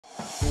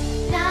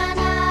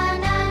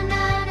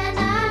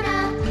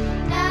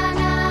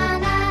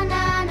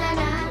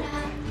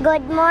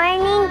Good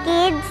morning,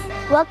 kids!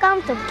 Welcome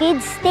to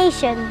Kids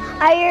Station.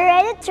 Are you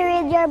ready to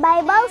read your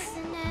Bibles?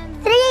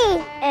 3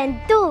 and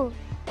 2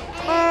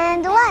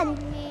 and 1.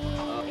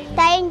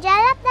 The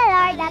angel of the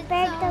Lord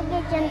appeared to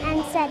Gideon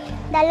and said,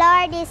 "The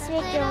Lord is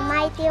with you,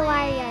 mighty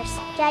warriors."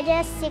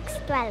 Judges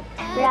 6:12.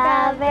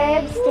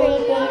 Proverbs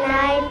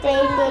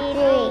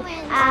 29:23.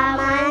 A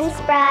man's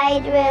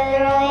pride will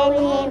ruin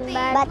him,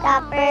 but a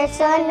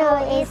person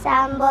who is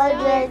humbled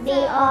will be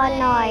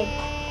honored.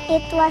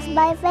 It was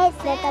by faith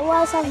that the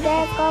walls of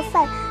Jericho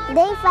fell.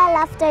 They fell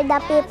after the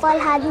people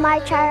had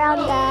marched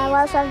around the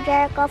walls of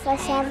Jericho for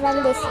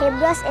 7 days.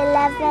 Hebrews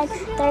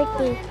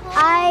 11:30.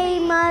 I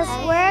must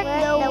work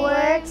the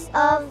works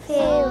of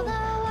Him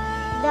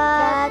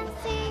that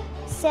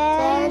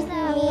sent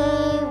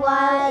me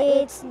while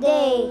it's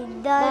day.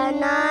 The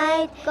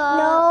night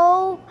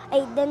cometh,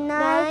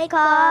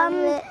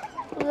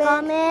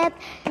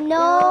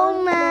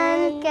 no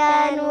man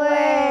can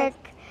work.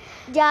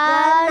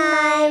 John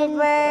 9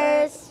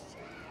 verse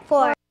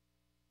 4.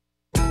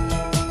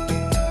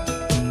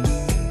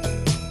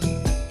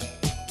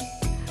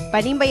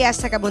 Panimbaya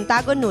sa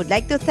Kabuntagon would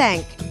like to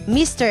thank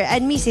Mr.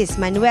 and Mrs.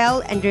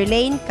 Manuel and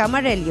Relaine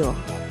Camarello.